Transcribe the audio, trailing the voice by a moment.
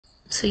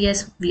So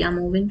yes, we are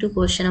moving to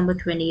question number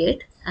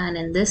 28, and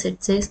in this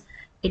it says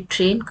a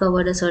train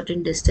covered a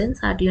certain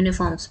distance at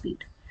uniform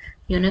speed.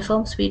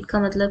 Uniform speed का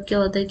मतलब क्या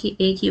होता है कि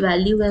एक ही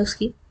value है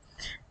उसकी.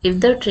 If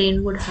the train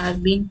would have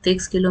been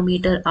 6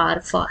 kilometre our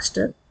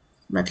faster,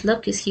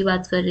 मतलब किसकी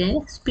बात कर रहे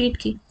हैं, स्पीड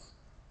की.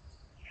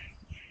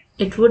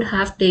 It would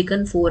have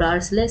taken 4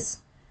 hours less,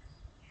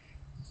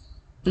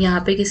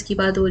 यहाँ पे किसकी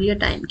बात हो रही है,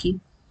 टाइम की.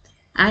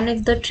 And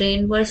if the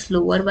train were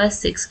slower bye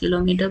 6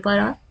 kilometre per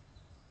hour,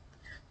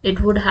 it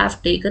would have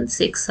taken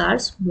 6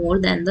 hours more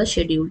than the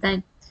scheduled time.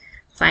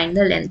 Find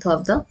the length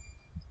of the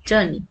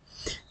journey.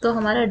 तो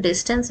हमारा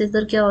डिस्टेंस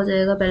इधर क्या हो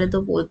जाएगा, पहले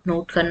तो वो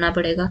नोट करना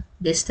पड़ेगा.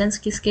 डिस्टेंस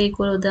किसके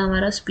इक्वल होता है,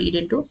 हमारा स्पीड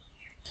इनटू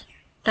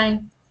टाइम.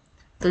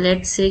 तो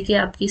लेट्स से कि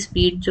आपकी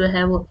स्पीड जो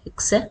है वो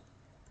x है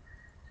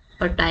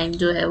और टाइम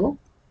जो है वो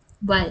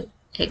y.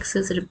 x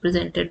is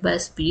represented by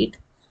speed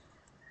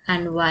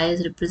and y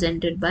is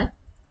represented by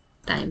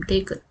time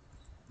taken.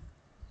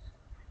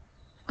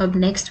 अब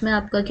नेक्स्ट में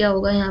आपका क्या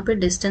होगा, यहाँ पे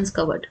डिस्टेंस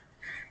कवर्ड.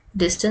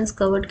 डिस्टेंस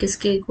कवर्ड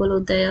किसके इक्वल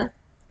होता है यार,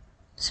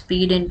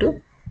 स्पीड इनटू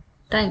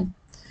टाइम.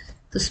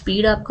 तो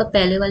स्पीड आपका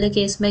पहले वाले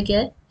केस में क्या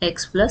है,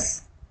 x प्लस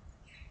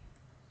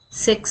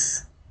 6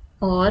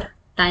 और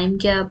टाइम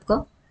क्या है आपका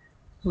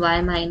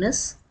y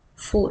माइनस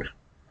 4.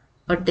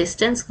 और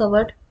डिस्टेंस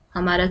कवर्ड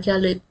हमारा क्या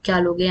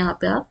लोगे यहाँ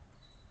पे आप,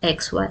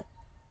 xy.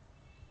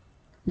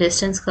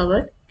 डिस्टेंस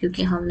कवर्ड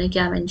क्योंकि हमने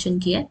क्या मेंशन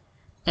किया है,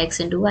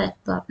 x इंटू वाई,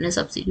 तो आपने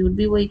सब्स्टिट्यूट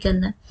भी वही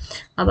करना है.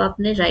 अब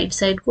आपने राइट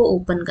साइड को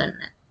ओपन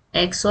करना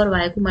है. x और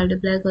y को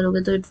मल्टीप्लाई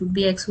करोगे तो it would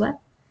be xy.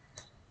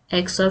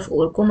 x और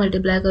 4 को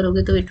मल्टीप्लाई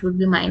करोगे तो it would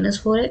be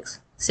minus 4x.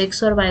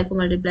 6 और y को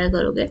मल्टीप्लाई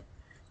करोगे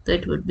तो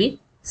it would be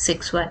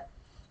 6y.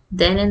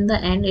 Then in the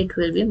end it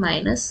will be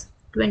minus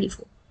 24.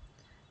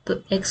 तो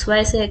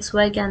xy से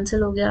xy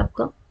कैंसिल हो गया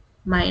आपका,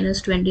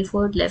 माइनस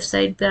 24 लेफ्ट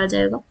साइड पे आ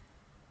जाएगा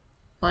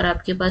और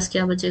आपके पास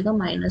क्या बचेगा,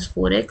 minus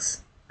 4x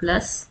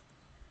plus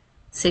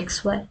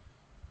 6y.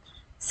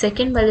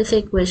 Second वाले से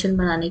इक्वेशन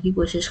बनाने की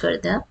कोशिश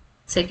करते हैं.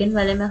 सेकेंड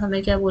वाले में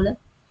हमें क्या बोला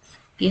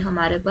कि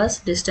हमारे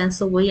पास डिस्टेंस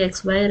तो वही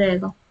xy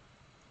रहेगा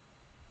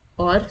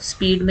और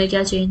स्पीड में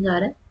क्या चेंज आ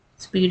रहा है,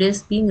 speed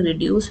is being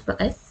reduced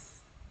by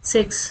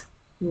 6.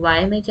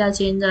 y में क्या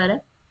चेंज आ रहा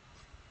है,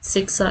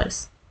 6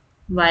 hours.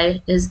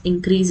 y is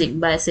increasing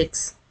by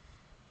 6.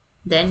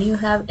 Then you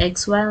have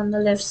xy on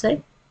the left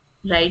side.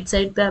 Right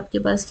side पे आपके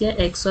पास क्या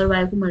है, x और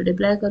y को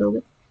मल्टीप्लाई करोगे,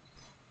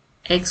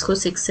 x को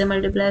 6 से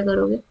मल्टीप्लाई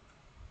करोगे,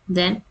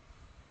 देन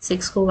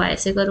 6 को y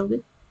से करोगे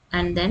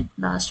एंड देन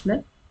लास्ट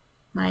में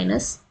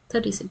माइनस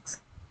 36.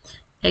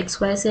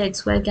 xy से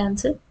xy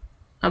कैंसिल.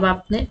 अब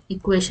आपने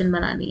इक्वेशन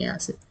बनानी है यहाँ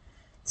से,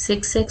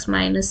 6x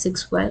minus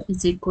 6y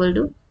is equal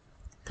to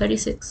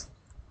 36.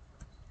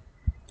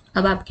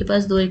 अब आपके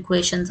पास दो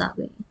इक्वेशंस आ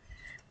गई,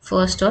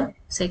 फर्स्ट और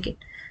second.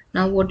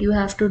 Now what you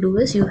have to do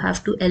is you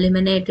have to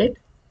eliminate it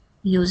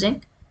using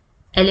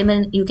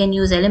you can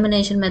use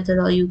elimination method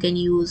or you can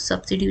use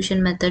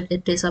substitution method.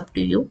 It is up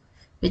to you,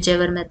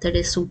 whichever method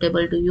is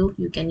suitable to you,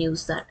 you can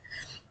use that.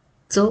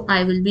 So I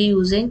will be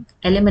using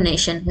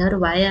elimination here.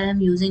 Why I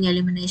am using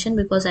elimination,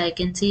 because I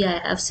can see I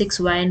have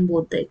 6y in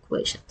both the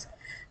equations,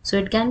 so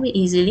it can be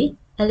easily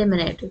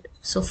eliminated.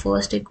 So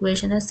first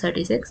equation is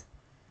 36,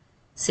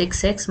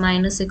 6x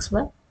minus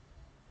 6y,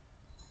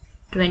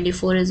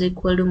 24 is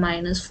equal to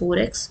minus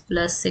 4x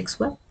plus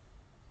 6y.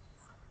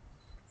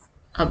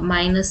 अब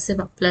minus से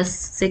plus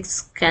 6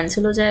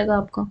 cancel हो जाएगा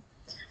आपका,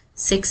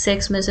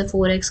 6x में से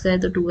 4x गए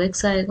तो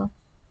 2x आएगा,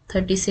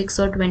 36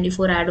 और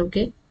 24 ऐड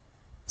होके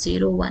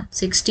 0 1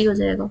 60 हो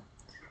जाएगा.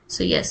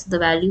 So yes, the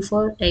value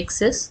for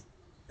x is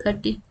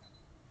 30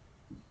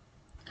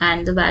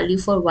 and the value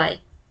for y,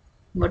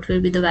 what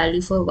will be the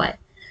value for y?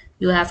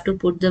 You have to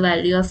put the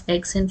value of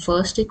x in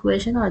first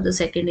equation or the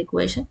second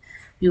equation,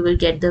 you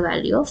will get the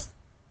value of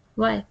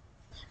y.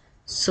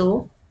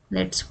 So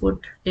let's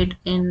put it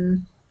in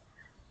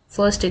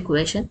first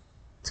equation.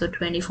 So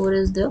 24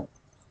 is there,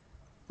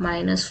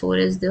 minus 4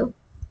 is there,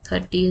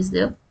 30 is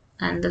there,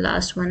 and the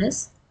last one is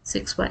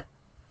 6y.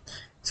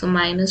 So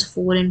minus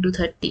 4 into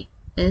 30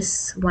 is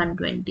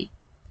 120.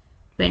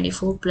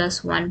 24 plus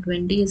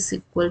 120 is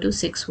equal to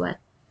 6y.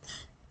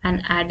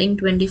 And adding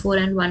 24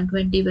 and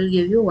 120 will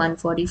give you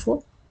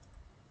 144.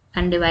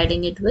 And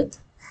dividing it with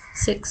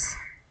 6.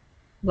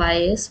 Y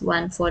is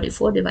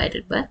 144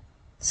 divided by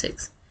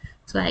 6.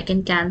 So I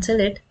can cancel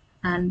it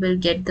and we'll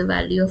get the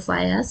value of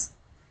y as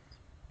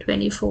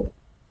 24.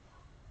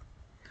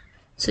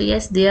 So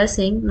yes, they are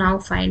saying now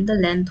find the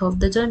length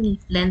of the journey.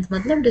 Length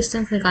मतलब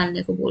distance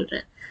निकालने को बोल रहे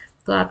हैं,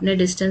 तो आपने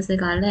distance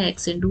निकालना है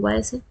x into y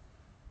से.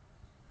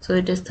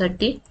 So it is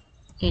 30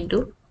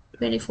 into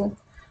 24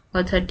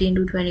 और 30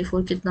 into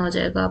 24 कितना हो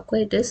जाएगा आपका,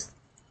 it is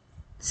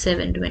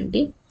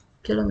 720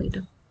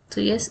 kilometer.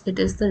 So yes, it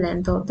is the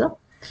length of the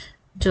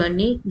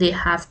journey they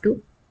have to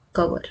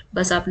cover.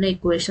 बस आपने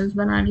इक्वेशंस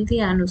बनानी थी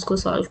एंड उसको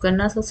सॉल्व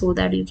करना था, so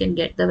that you can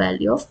get the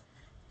value of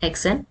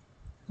x and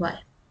y.